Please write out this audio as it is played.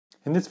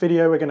In this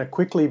video, we're going to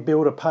quickly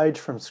build a page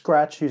from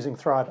scratch using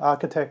Thrive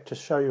Architect to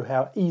show you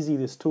how easy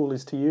this tool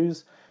is to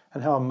use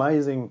and how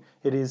amazing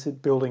it is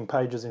at building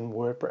pages in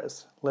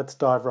WordPress. Let's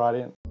dive right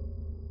in.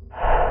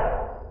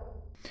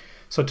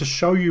 So to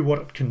show you what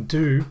it can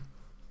do,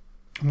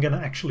 I'm going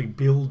to actually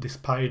build this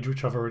page,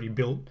 which I've already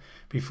built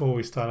before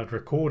we started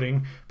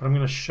recording, but I'm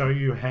going to show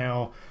you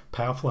how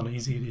powerful and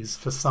easy it is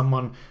for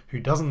someone who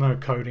doesn't know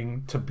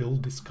coding to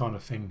build this kind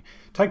of thing.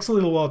 It takes a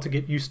little while to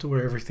get used to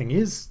where everything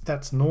is.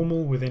 That's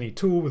normal with any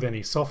tool, with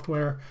any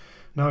software.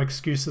 No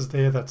excuses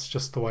there. That's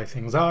just the way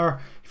things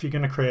are. If you're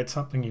going to create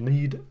something, you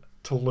need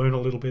to learn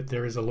a little bit.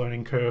 There is a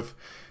learning curve,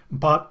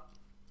 but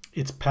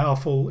it's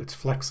powerful, it's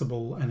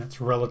flexible, and it's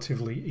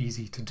relatively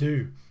easy to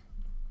do.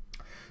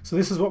 So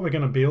this is what we're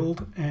going to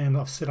build, and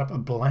I've set up a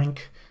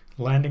blank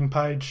landing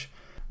page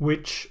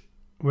which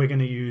we're going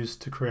to use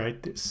to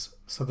create this.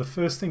 So the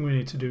first thing we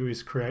need to do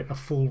is create a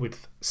full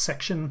width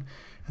section,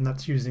 and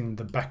that's using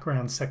the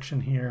background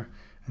section here.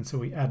 And so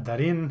we add that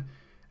in,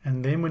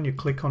 and then when you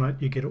click on it,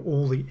 you get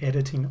all the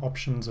editing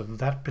options of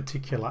that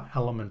particular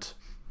element.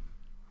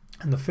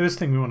 And the first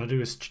thing we want to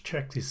do is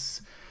check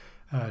this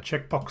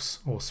checkbox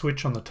or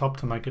switch on the top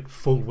to make it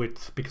full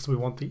width, because we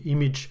want the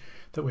image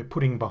that we're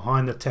putting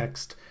behind the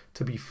text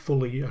to be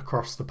fully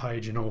across the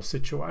page in all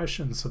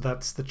situations. So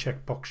that's the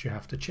checkbox you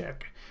have to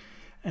check.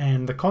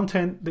 And the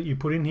content that you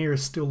put in here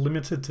is still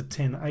limited to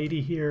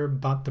 1080 here,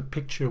 but the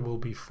picture will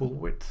be full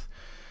width.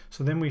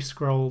 So then we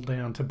scroll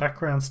down to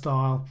background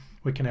style.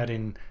 We can add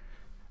in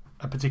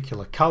a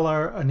particular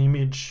color, an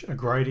image, a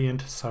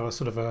gradient, so a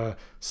sort of a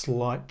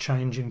slight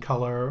change in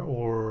color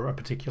or a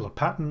particular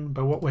pattern.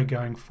 But what we're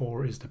going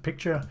for is the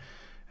picture,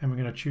 and we're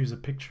going to choose a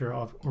picture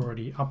I've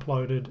already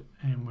uploaded,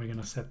 and we're going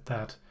to set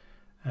that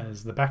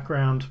as the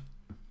background,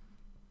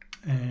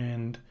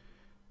 and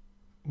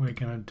we're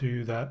going to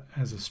do that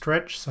as a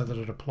stretch so that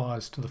it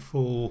applies to the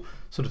full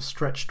sort of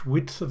stretched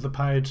width of the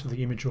page, so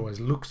the image always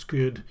looks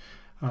good.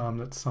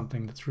 That's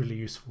something that's really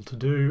useful to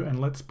do. And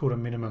let's put a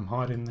minimum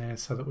height in there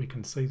so that we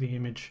can see the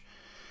image.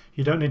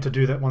 You don't need to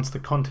do that once the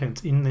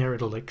content's in there,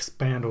 it'll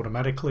expand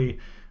automatically,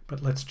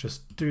 but let's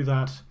just do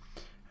that.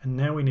 And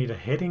now we need a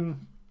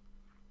heading.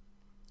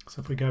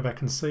 So if we go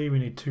back and see, we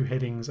need two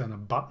headings and a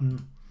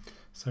button.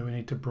 So we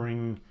need to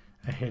bring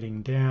a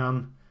heading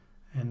down,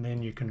 and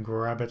then you can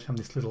grab it on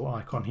this little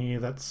icon here.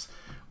 That's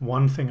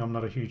one thing I'm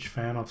not a huge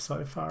fan of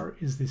so far,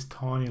 is this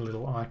tiny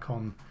little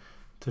icon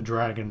to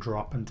drag and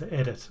drop and to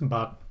edit.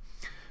 But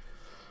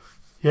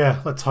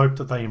yeah, let's hope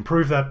that they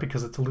improve that,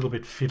 because it's a little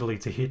bit fiddly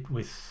to hit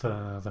with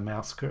the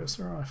mouse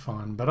cursor, I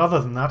find. But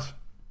other than that,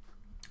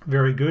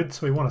 very good.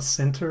 So we want to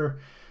center.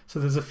 So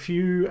there's a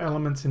few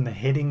elements in the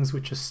headings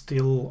which are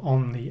still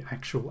on the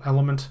actual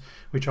element,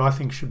 which I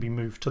think should be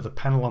moved to the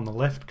panel on the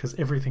left, because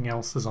everything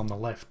else is on the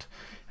left.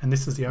 And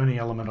this is the only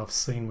element I've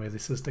seen where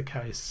this is the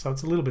case. So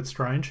it's a little bit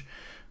strange,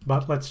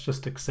 but let's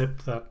just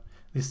accept that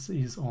this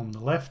is on the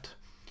left.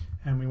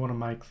 And we want to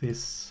make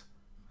this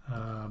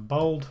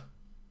bold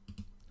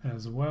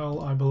as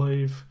well, I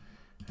believe.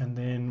 And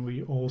then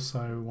we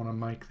also want to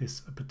make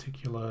this a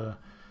particular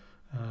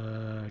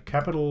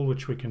capital,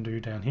 which we can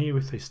do down here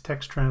with this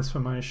text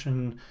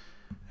transformation.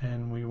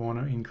 And we want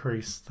to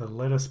increase the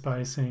letter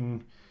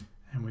spacing,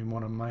 and we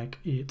want to make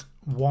it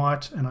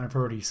white. And I've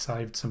already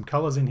saved some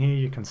colors in here.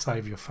 You can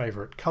save your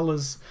favorite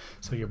colors,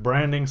 so your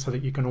branding, so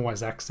that you can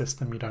always access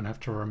them. You don't have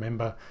to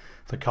remember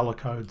the color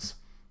codes.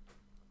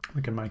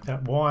 We can make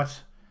that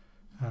white.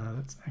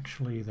 That's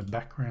actually the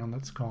background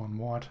that's gone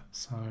white.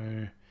 So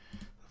the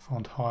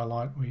font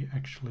highlight, we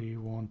actually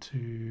want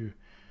to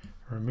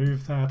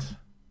remove that.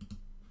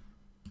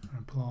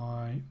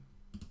 Apply.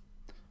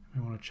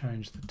 We want to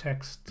change the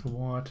text to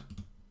white.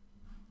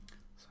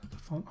 So the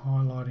font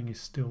highlighting is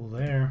still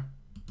there.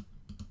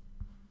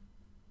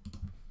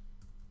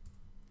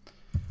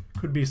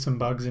 Could be some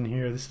bugs in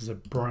here. This is a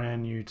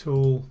brand new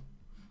tool.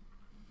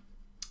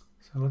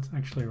 So let's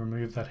actually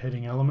remove that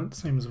heading element.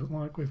 Seems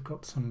like we've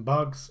got some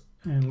bugs,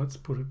 and let's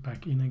put it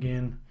back in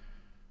again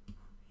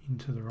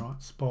into the right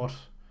spot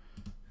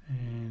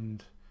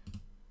and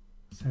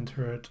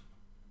center it,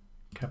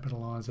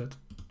 capitalize it,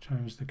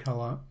 change the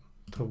color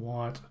to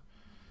white,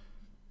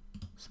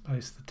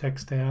 space the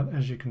text out.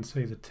 As you can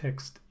see, the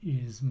text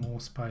is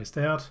more spaced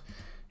out.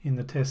 In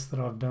the test that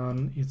I've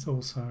done, it's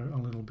also a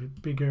little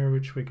bit bigger,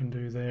 which we can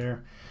do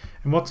there.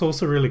 And what's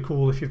also really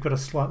cool, if you've got a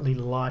slightly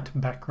light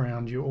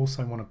background, you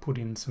also want to put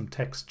in some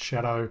text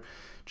shadow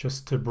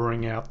just to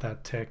bring out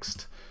that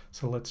text.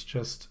 So let's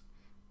just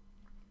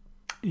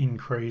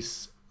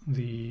increase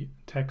the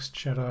text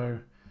shadow.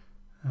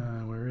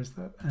 Where is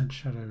that? Add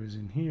shadow is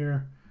in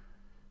here.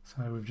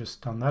 So we've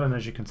just done that, and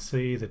as you can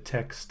see, the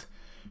text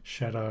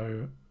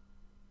shadow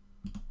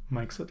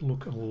makes it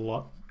look a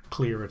lot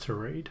clearer to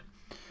read.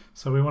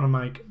 So we want to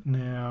make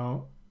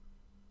now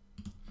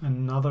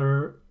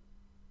another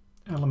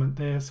element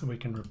there, so we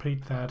can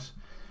repeat that.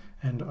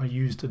 And I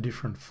used a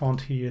different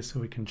font here,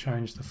 so we can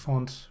change the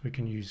font. We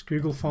can use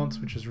Google Fonts,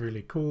 which is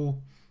really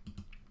cool.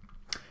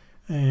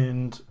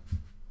 And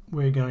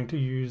we're going to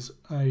use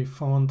a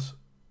font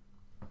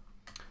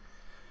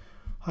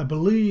I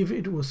believe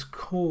it was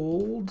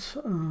called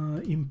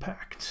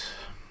Impact.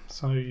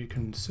 So you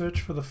can search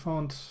for the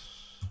font.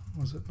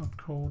 Was it not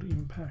called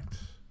Impact?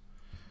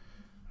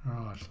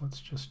 Right,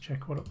 let's just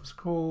check what it was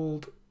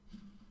called.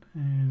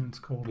 And it's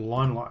called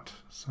Limelight.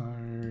 So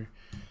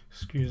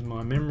excuse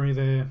my memory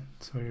there.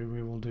 So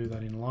we will do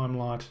that in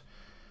Limelight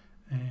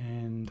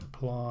and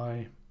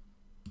apply.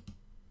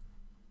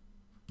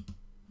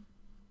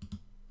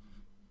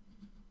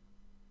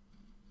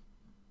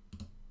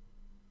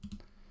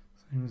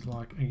 Seems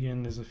like,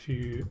 again, there's a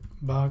few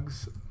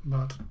bugs,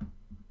 but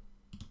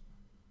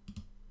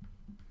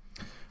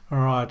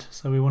alright,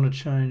 so we want to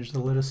change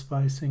the letter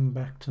spacing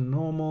back to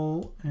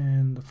normal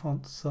and the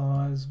font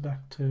size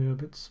back to a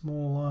bit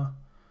smaller.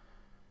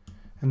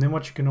 And then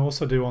what you can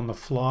also do on the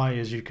fly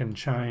is you can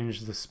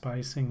change the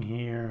spacing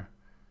here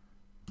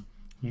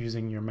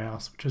using your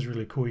mouse, which is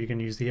really cool. You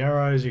can use the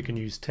arrows, you can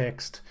use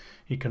text,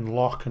 you can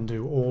lock and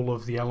do all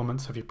of the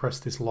elements. If you press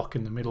this lock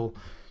in the middle,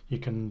 you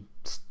can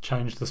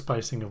change the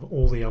spacing of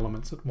all the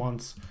elements at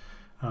once,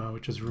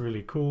 which is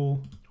really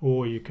cool.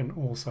 Or you can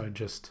also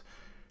just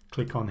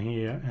click on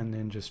here and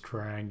then just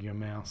drag your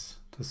mouse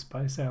to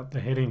space out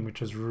the heading,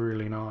 which is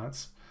really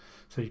nice.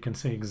 So you can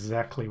see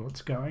exactly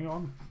what's going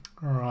on.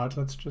 All right,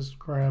 let's just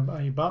grab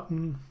a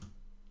button,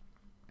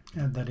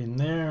 add that in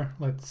there.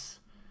 Let's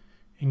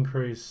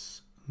increase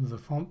the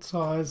font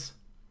size.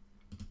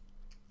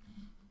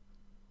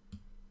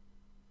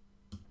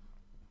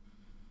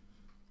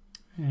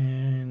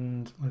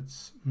 And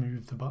let's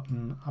move the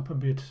button up a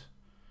bit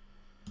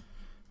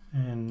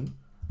and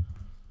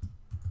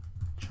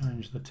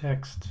change the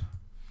text.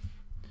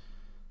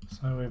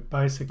 So we've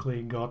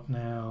basically got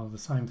now the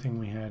same thing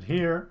we had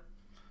here,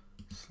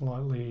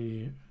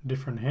 slightly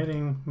different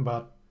heading,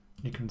 but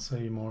you can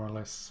see more or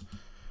less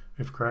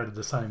we've created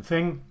the same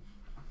thing.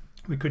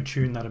 We could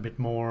tune that a bit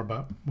more,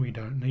 but we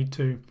don't need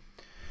to.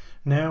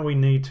 Now we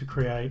need to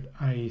create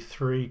a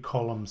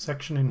 3-column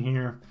section in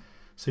here.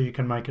 So you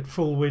can make it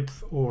full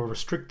width or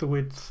restrict the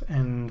width,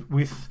 and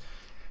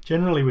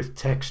generally with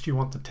text you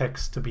want the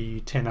text to be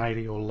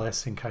 1080 or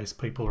less in case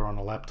people are on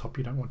a laptop.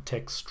 You don't want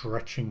text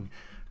stretching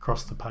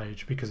across the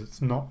page because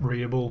it's not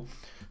readable.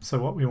 So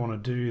what we want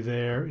to do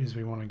there is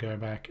we want to go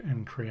back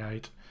and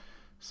create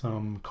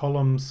some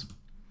columns.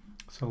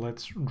 So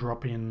let's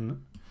drop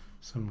in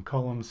some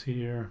columns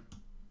here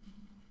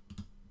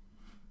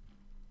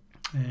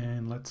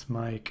and let's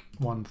make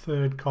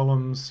 1/3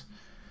 columns.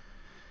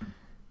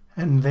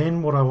 And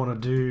then what I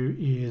want to do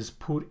is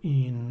put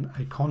in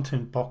a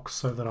content box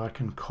so that I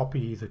can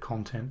copy the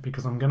content,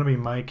 because I'm going to be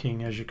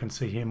making, as you can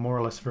see here, more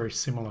or less very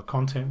similar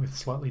content with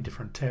slightly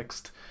different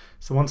text.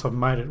 So once I've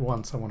made it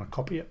once, I want to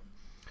copy it.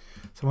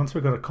 So once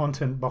we've got a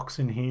content box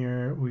in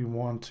here, we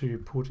want to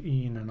put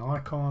in an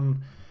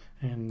icon,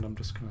 and I'm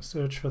just going to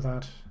search for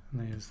that.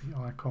 And there's the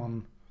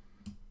icon.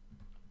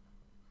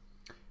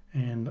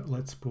 And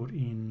let's put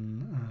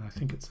in, I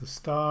think it's a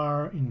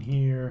star in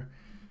here.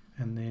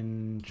 And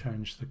then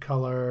change the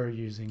color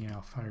using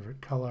our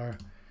favorite color.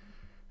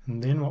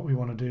 And then what we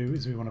want to do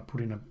is we want to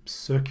put in a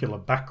circular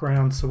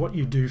background. So what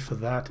you do for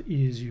that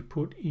is you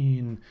put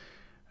in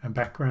a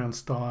background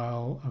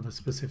style of a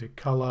specific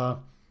color.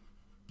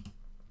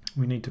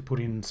 We need to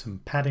put in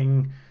some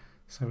padding.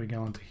 So we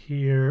go into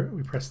here,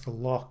 we press the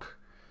lock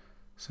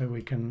so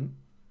we can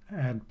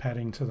add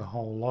padding to the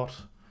whole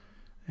lot.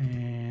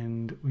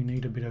 And we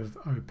need a bit of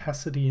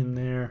opacity in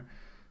there.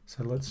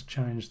 So let's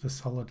change the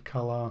solid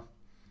color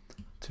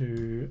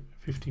to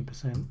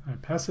 50%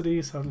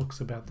 opacity, so it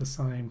looks about the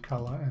same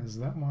color as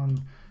that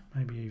one,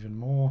 maybe even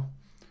more.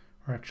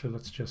 Or actually,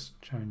 let's just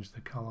change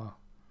the color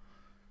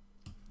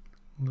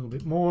a little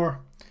bit more.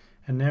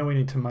 And now we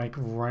need to make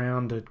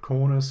rounded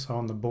corners. So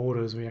on the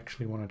borders, we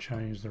actually want to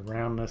change the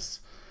roundness.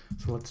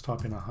 So let's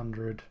type in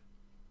 100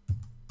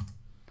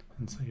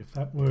 and see if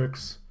that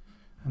works.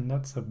 And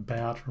that's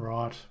about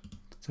right.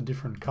 It's a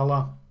different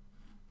color.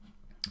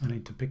 I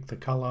need to pick the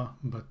color,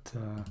 but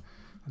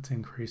let's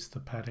increase the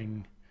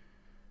padding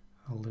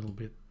a little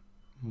bit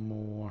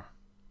more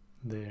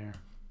there.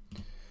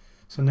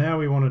 So now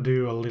we want to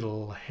do a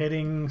little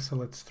heading. So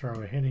let's throw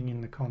a heading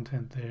in the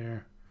content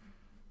there.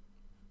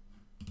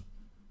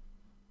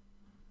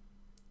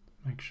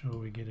 Make sure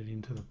we get it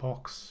into the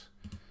box.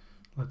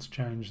 Let's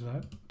change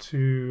that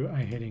to a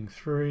heading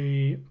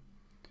 3.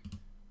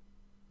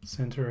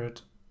 Center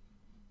it.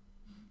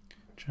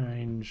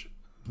 Change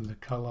the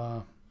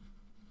color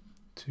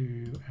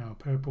to our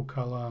purple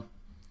color.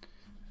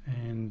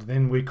 And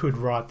then we could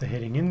write the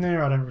heading in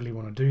there. I don't really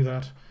want to do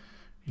that.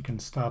 You can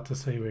start to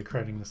see we're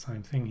creating the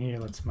same thing here.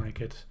 Let's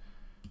make it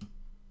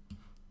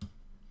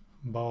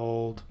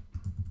bold.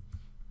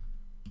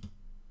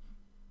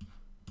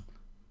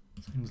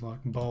 Seems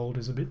like bold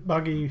is a bit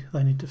buggy.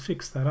 They need to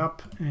fix that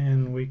up,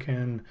 and we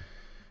can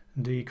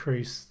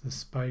decrease the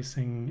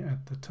spacing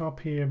at the top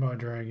here by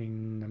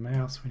dragging the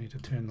mouse. We need to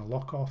turn the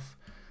lock off.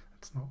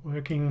 It's not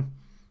working.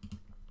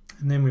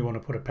 And then we want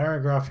to put a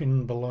paragraph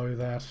in below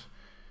that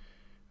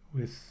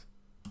with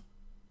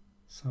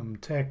some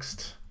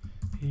text.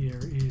 Here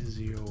is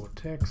your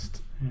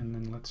text, and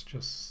then let's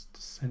just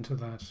center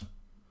that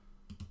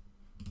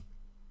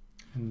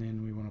and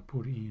then we want to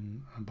put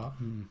in a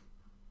button.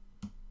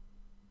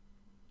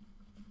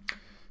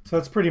 So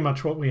that's pretty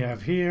much what we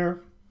have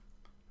here.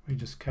 We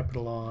just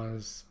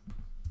capitalize.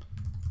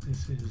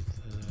 This is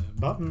the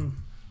button,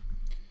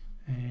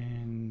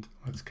 and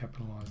let's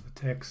capitalize the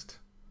text.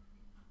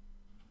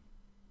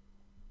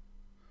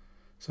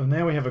 So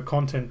now we have a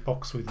content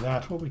box with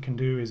that. What we can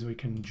do is we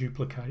can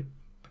duplicate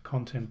the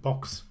content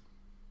box,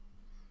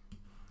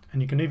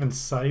 and you can even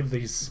save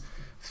these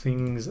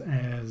things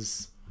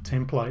as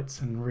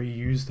templates and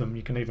reuse them.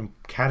 You can even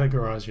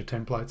categorize your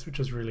templates, which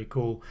is really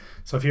cool.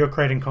 So if you're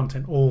creating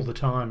content all the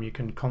time, you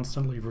can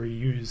constantly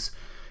reuse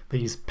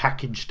these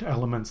packaged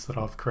elements that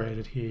I've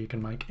created here. You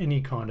can make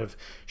any kind of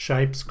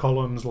shapes,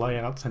 columns,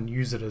 layouts, and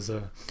use it as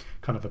a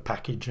kind of a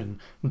package and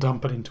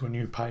dump it into a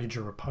new page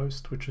or a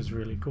post, which is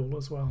really cool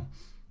as well.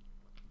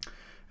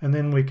 And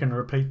then we can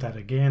repeat that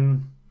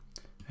again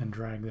and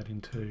drag that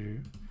into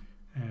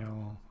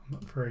our, I'm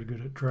not very good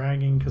at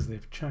dragging because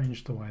they've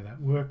changed the way that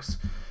works.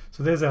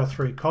 So there's our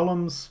 3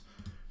 columns.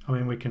 I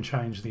mean, we can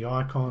change the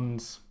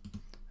icons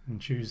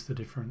and choose the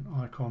different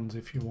icons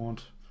if you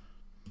want.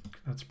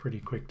 That's pretty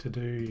quick to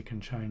do. You can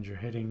change your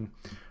heading.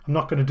 I'm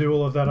not going to do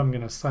all of that. I'm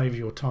going to save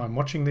your time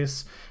watching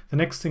this. The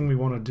next thing we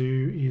want to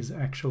do is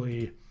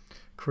actually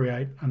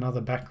create another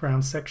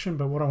background section.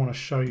 But what I want to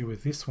show you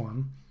with this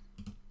one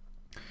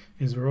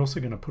is we're also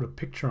going to put a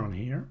picture on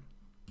here.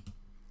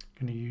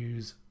 I'm going to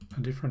use a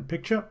different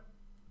picture.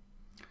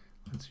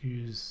 Let's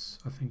use,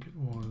 I think it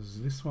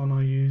was this one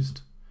I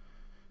used.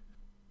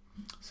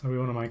 So we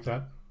want to make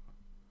that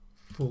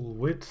full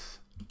width.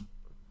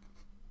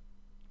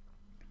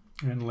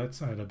 And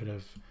let's add a bit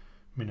of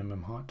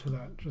minimum height to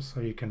that, just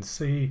so you can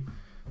see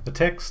the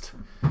text.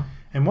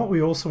 And what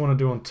we also want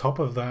to do on top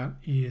of that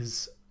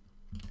is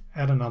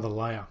add another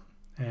layer.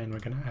 And we're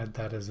going to add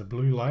that as a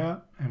blue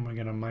layer, and we're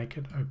going to make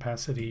it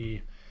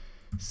opacity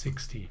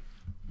 60.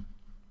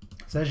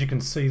 So as you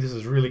can see, this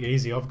is really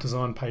easy. I've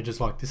designed pages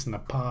like this in the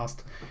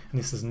past, and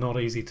this is not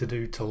easy to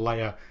do, to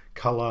layer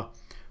color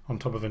on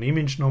top of an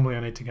image. Normally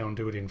I need to go and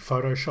do it in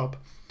Photoshop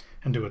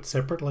and do it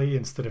separately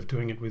instead of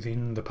doing it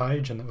within the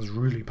page, and that was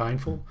really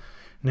painful.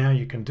 Now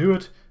you can do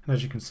it, and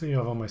as you can see,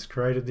 I've almost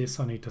created this.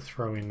 I need to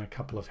throw in a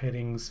couple of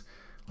headings.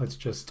 Let's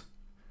just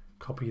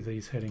copy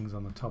these headings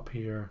on the top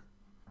here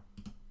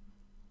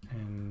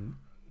and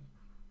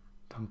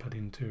dump it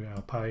into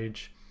our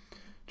page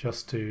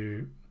just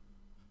to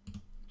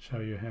show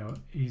you how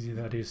easy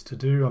that is to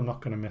do. I'm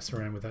not going to mess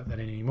around with that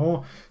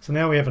anymore. So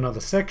now we have another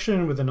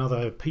section with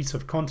another piece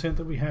of content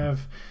that we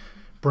have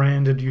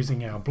branded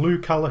using our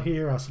blue color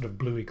here, our sort of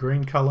bluey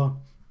green color.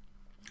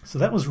 So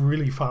that was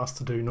really fast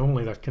to do.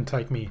 Normally that can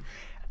take me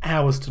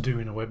hours to do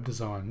in a web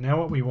design. Now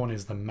what we want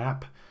is the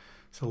map.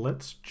 So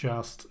let's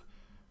just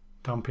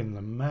dump in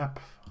the map.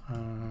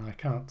 I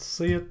can't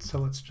see it, so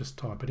let's just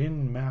type it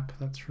in, map.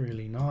 That's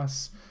really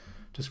nice.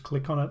 Just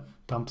click on it,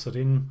 dumps it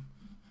in.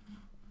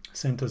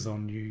 Centers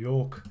on New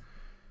York.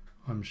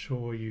 I'm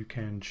sure you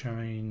can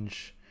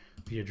change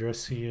the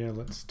address here.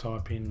 Let's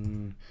type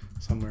in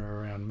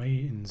somewhere around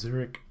me in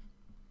Zurich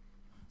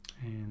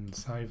and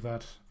save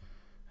that,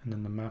 and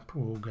then the map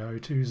will go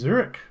to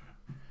Zurich,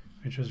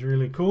 which is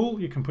really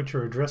cool. You can put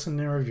your address in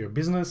there of your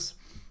business,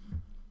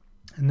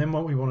 and then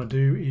what we want to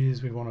do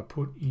is we want to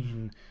put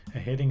in a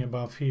heading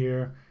above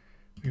here.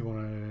 We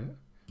want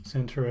to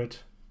center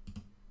it,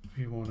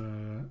 we want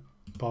to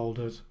bold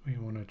it, we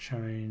want to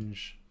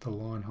change the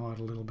line height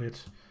a little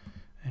bit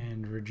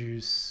and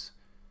reduce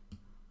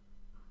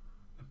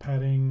the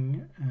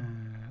padding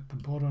at the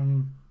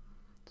bottom,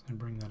 so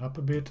bring that up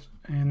a bit,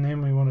 and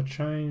then we want to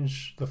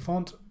change the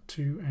font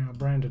to our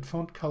branded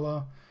font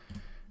color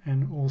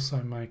and also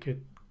make it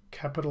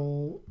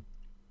capital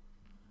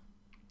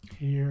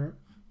here.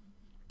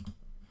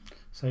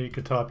 So you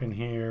could type in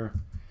here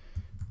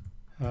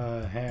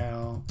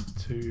how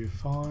to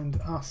find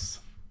us.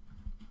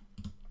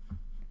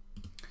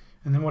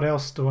 And then what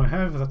else do I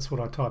have? That's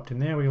what I typed in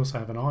there. We also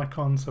have an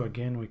icon. So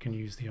again, we can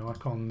use the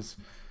icons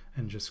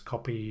and just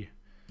copy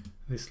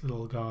this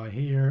little guy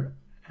here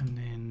and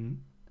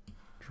then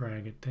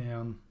drag it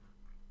down.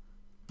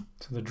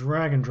 So the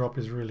drag and drop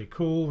is really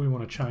cool. We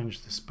want to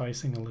change the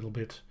spacing a little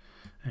bit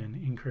and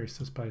increase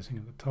the spacing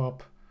at the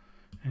top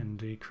and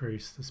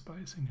decrease the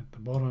spacing at the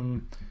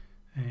bottom,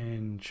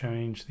 and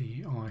change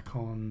the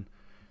icon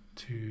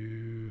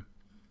to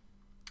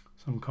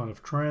some kind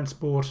of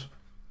transport.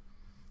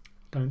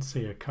 Don't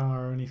see a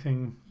car or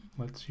anything.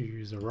 Let's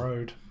use a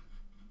road.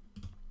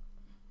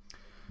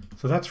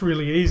 So that's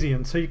really easy,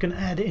 and so you can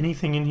add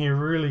anything in here.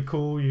 Really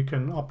cool. You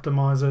can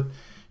optimize it.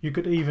 You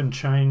could even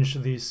change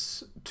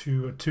this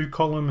to a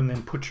 2-column and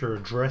then put your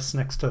address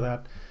next to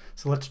that.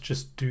 So let's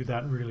just do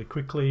that really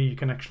quickly. You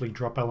can actually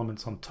drop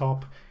elements on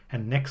top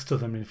and next to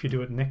them, and if you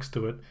do it next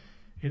to it,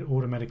 it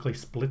automatically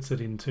splits it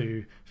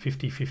into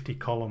 50-50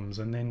 columns,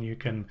 and then you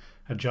can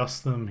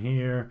adjust them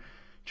here,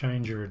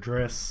 change your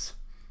address,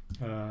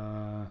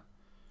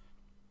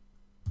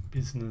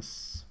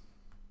 business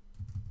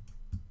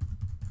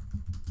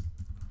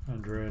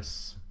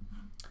address,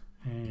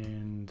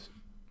 and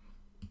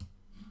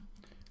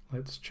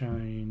let's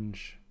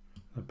change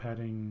the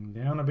padding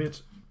down a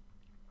bit.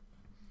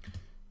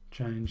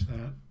 Change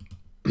that,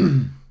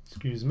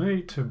 excuse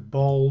me, to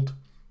bold.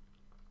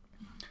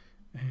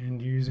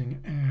 And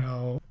using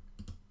our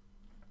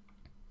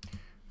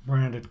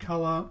branded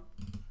color,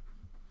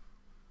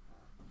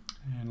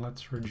 and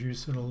let's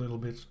reduce it a little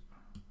bit,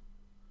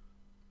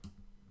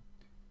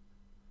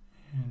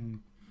 and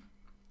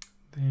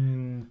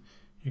then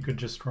you could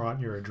just write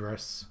your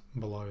address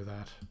below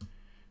that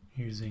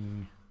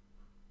using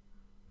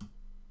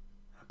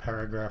a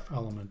paragraph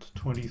element.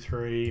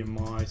 23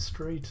 My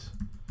Street,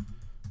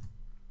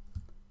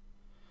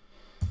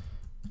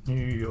 New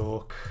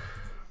York,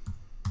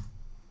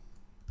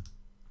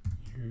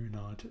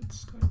 United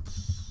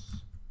States.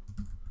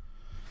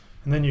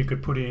 And then you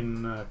could put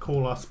in a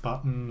call us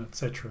button,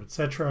 etc.,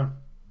 etc.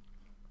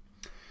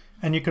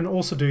 And you can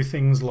also do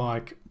things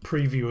like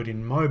preview it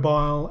in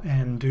mobile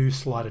and do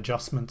slight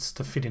adjustments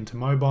to fit into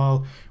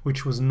mobile,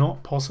 which was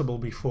not possible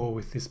before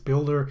with this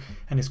builder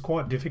and is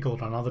quite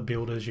difficult on other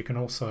builders. You can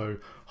also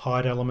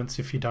hide elements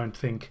if you don't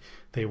think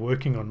they're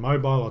working on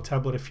mobile or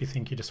tablet. If you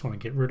think you just want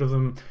to get rid of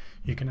them,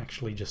 you can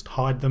actually just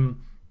hide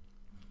them.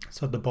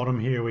 So at the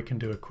bottom here, we can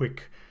do a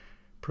quick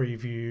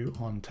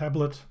preview on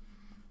tablet,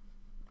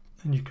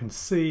 and you can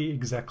see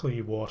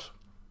exactly what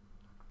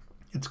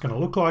it's going to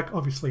look like.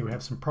 Obviously we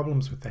have some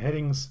problems with the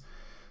headings,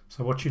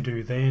 so what you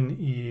do then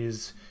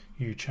is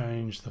you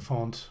change the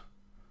font,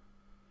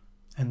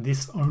 and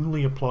this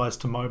only applies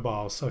to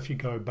mobile. So if you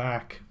go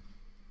back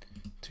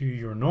to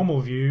your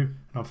normal view,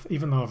 and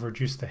even though I've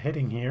reduced the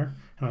heading here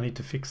and I need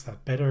to fix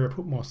that better,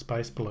 put more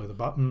space below the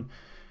button,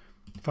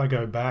 if I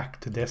go back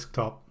to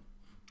desktop,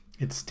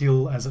 it's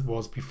still as it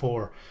was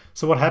before.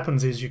 So what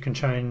happens is you can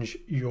change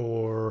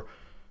your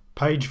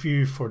page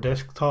view for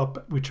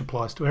desktop, which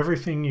applies to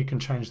everything. You can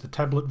change the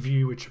tablet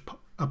view, which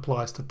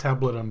applies to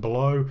tablet and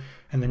below,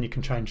 and then you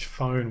can change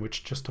phone,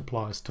 which just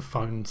applies to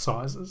phone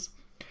sizes.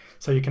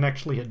 So you can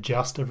actually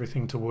adjust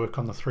everything to work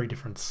on the 3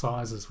 different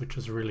sizes, which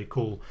is really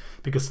cool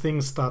because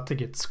things start to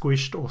get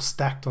squished or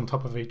stacked on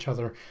top of each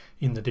other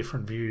in the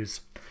different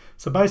views.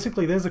 So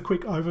basically there's a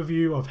quick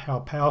overview of how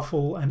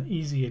powerful and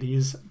easy it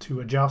is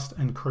to adjust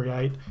and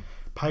create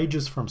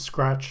pages from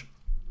scratch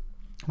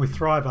with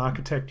Thrive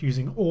Architect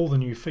using all the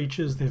new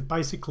features. They've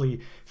basically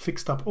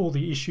fixed up all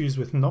the issues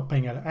with not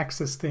being able to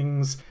access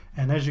things,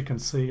 and as you can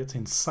see, it's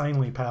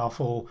insanely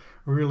powerful,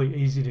 really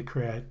easy to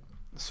create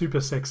super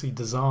sexy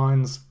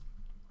designs,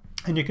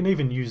 and you can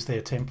even use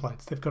their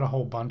templates. They've got a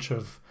whole bunch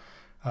of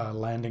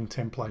landing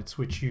templates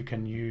which you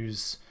can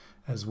use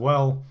as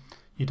well.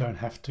 You don't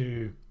have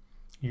to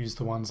use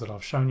the ones that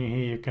I've shown you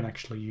here. You can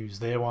actually use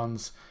their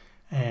ones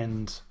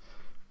and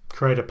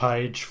create a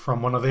page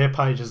from one of their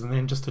pages and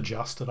then just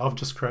adjust it. I've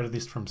just created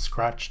this from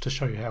scratch to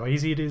show you how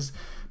easy it is,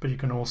 but you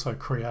can also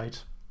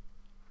create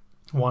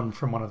one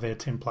from one of their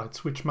templates,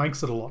 which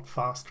makes it a lot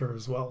faster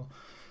as well.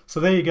 So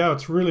there you go.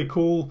 It's really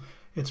cool.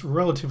 It's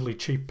relatively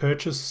cheap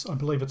purchase. I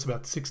believe it's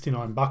about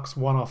 69 bucks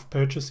one-off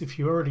purchase. If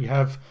you already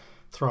have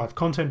Thrive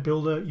Content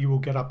Builder, you will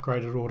get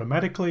upgraded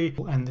automatically,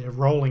 and they're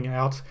rolling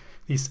out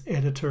this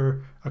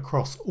editor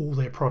across all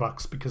their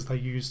products because they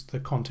use the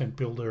Content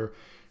Builder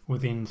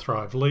within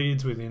Thrive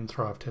Leads, within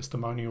Thrive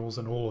Testimonials,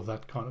 and all of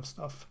that kind of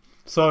stuff.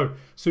 So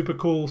super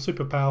cool,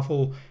 super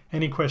powerful.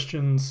 Any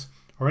questions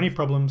or any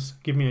problems,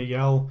 give me a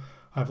yell.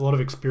 I have a lot of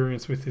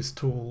experience with this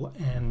tool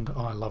and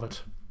I love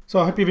it. So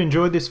I hope you've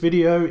enjoyed this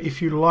video.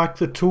 If you like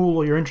the tool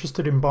or you're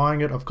interested in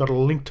buying it, I've got a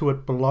link to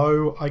it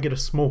below. I get a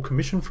small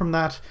commission from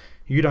that.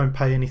 You don't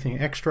pay anything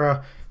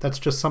extra. That's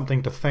just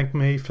something to thank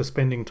me for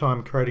spending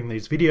time creating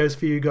these videos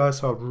for you guys.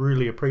 So I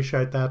really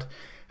appreciate that.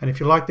 And if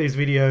you like these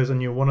videos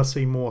and you want to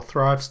see more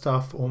Thrive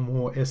stuff or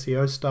more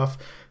SEO stuff,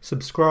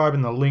 subscribe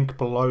in the link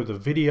below the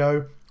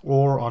video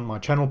or on my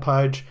channel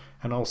page,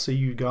 and I'll see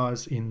you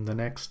guys in the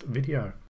next video.